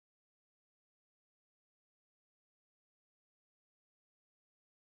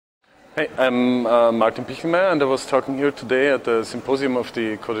Hey, I'm Martin Pichlmair, and I was talking here today at the symposium of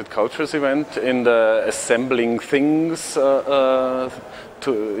the Coded Cultures event in the assembling things,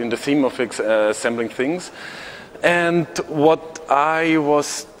 in the theme of assembling things. And what I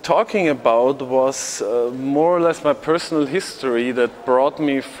was talking about was more or less my personal history that brought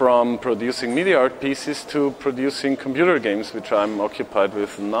me from producing media art pieces to producing computer games, which I'm occupied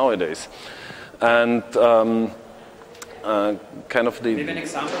with nowadays. And kind of the... Give an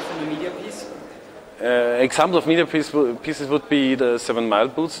example from a media piece. Example of media pieces would be the 7 Mile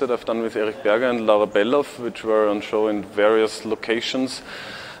boots that I've done with Eric Berger and Laura Belloff, which were on show in various locations.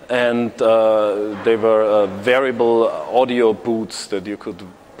 And they were variable audio boots that you could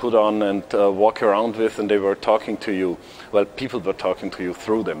put on and walk around with, and they were talking to you. Well, people were talking to you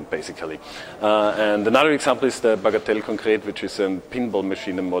through them, basically. And another example is the Bagatelle Concrete, which is a pinball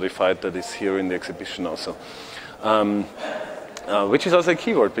machine modified that is here in the exhibition also. Which is also a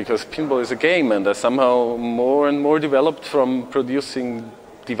keyword, because pinball is a game, and I somehow more and more developed from producing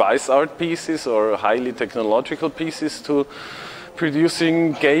device art pieces or highly technological pieces to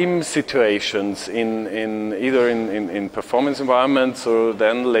producing game situations either in performance environments or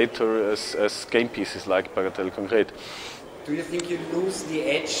then later as game pieces like Bagatelle Concrete. Do you think you lose the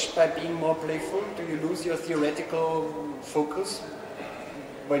edge by being more playful? Do you lose your theoretical focus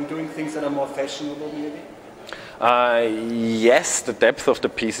when doing things that are more fashionable, maybe? Yes, the depth of the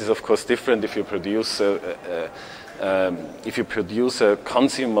piece is of course different if you produce a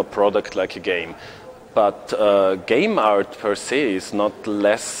consumer product like a game. But game art per se is not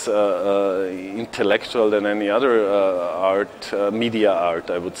less intellectual than any other media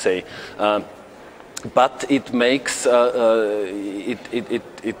art, I would say. But it makes it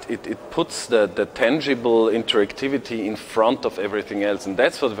puts the tangible interactivity in front of everything else, and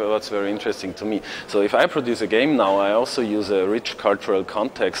that's what's very interesting to me. So if I produce a game now, I also use a rich cultural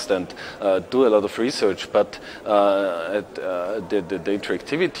context and do a lot of research. But the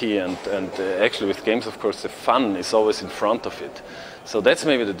interactivity and actually with games, of course, the fun is always in front of it. So that's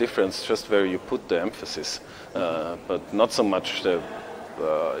maybe the difference, just where you put the emphasis, but not so much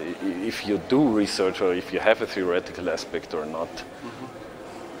if you do research or if you have a theoretical aspect or not.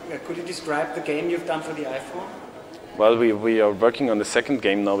 Mm-hmm. Could you describe the game you've done for the iPhone? Well, we are working on the second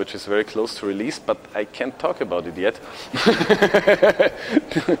game now, which is very close to release, but I can't talk about it yet.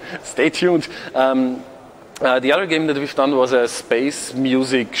 Stay tuned. The other game that we've done was a space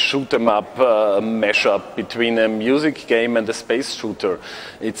music shoot-'em-up mashup between a music game and a space shooter.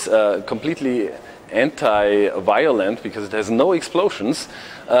 It's completely anti-violent because it has no explosions,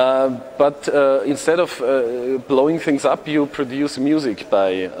 but instead of blowing things up, you produce music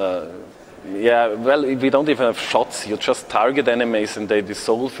by well, we don't even have shots, you just target enemies and they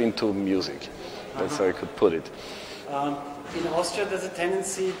dissolve into music. That's how I could put it. In Austria there's a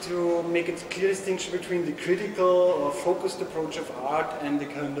tendency to make a clear distinction between the critical or focused approach of art and the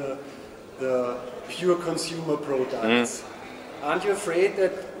kind of the pure consumer products. Aren't you afraid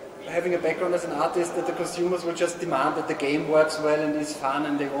that having a background as an artist, that the consumers will just demand that the game works well and is fun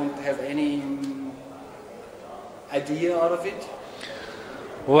and they won't have any idea out of it?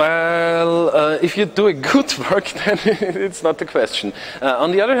 Well, if you do a good work, then it's not the question. On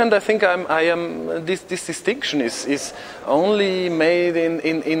the other hand, I think this distinction is only made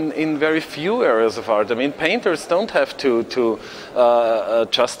in very few areas of art. I mean, painters don't have to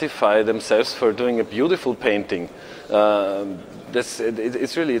justify themselves for doing a beautiful painting.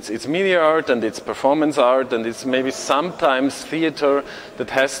 It's media art and it's performance art and it's maybe sometimes theater that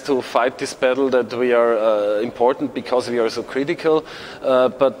has to fight this battle that we are important because we are so critical,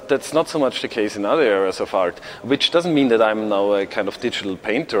 but that's not so much the case in other areas of art, which doesn't mean that I'm now a kind of digital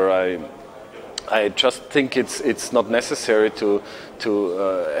painter. I just think it's not necessary to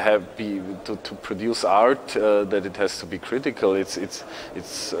produce art that it has to be critical. It's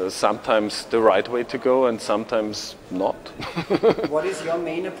sometimes the right way to go and sometimes not. What is your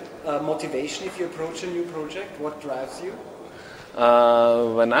main motivation if you approach a new project? What drives you?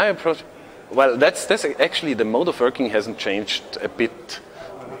 When I approach, well, that's actually the mode of working hasn't changed a bit.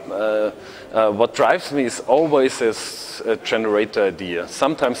 What drives me is always a generator idea.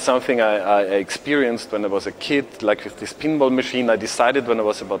 Sometimes something I experienced when I was a kid, like with this pinball machine. I decided when I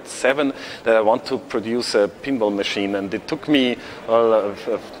was about 7 that I want to produce a pinball machine, and it took me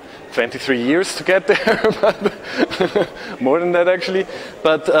 23 years to get there, but more than that actually.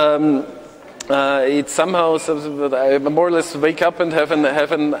 But it's somehow that I more or less wake up and have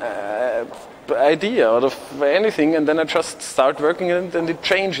an idea out of anything, and then I just start working on it, and it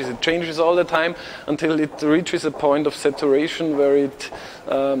changes all the time until it reaches a point of saturation where it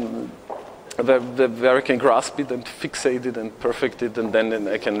where I can grasp it and fixate it and perfect it, and then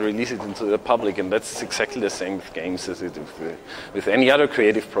I can release it into the public. And that's exactly the same with games as it is with any other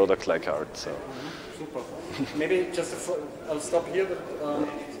creative product like art. So. Super. Maybe just I'll stop here, but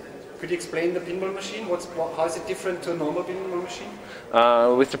could you explain the pinball machine? How is it different to a normal pinball machine?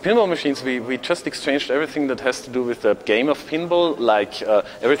 With the pinball machines, we just exchanged everything that has to do with the game of pinball, like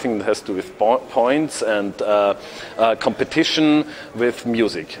everything that has to do with points and competition with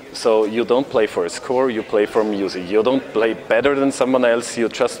music. So you don't play for a score, you play for music. You don't play better than someone else, you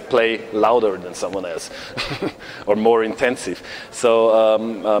just play louder than someone else, or more intensive. So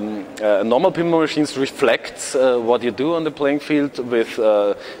normal pinball machines reflects what you do on the playing field with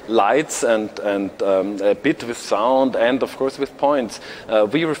lights and a bit with sound and of course with points.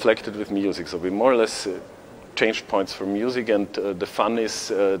 We reflected with music, so we more or less changed points for music, and the fun is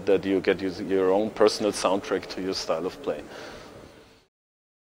that you get your own personal soundtrack to your style of play.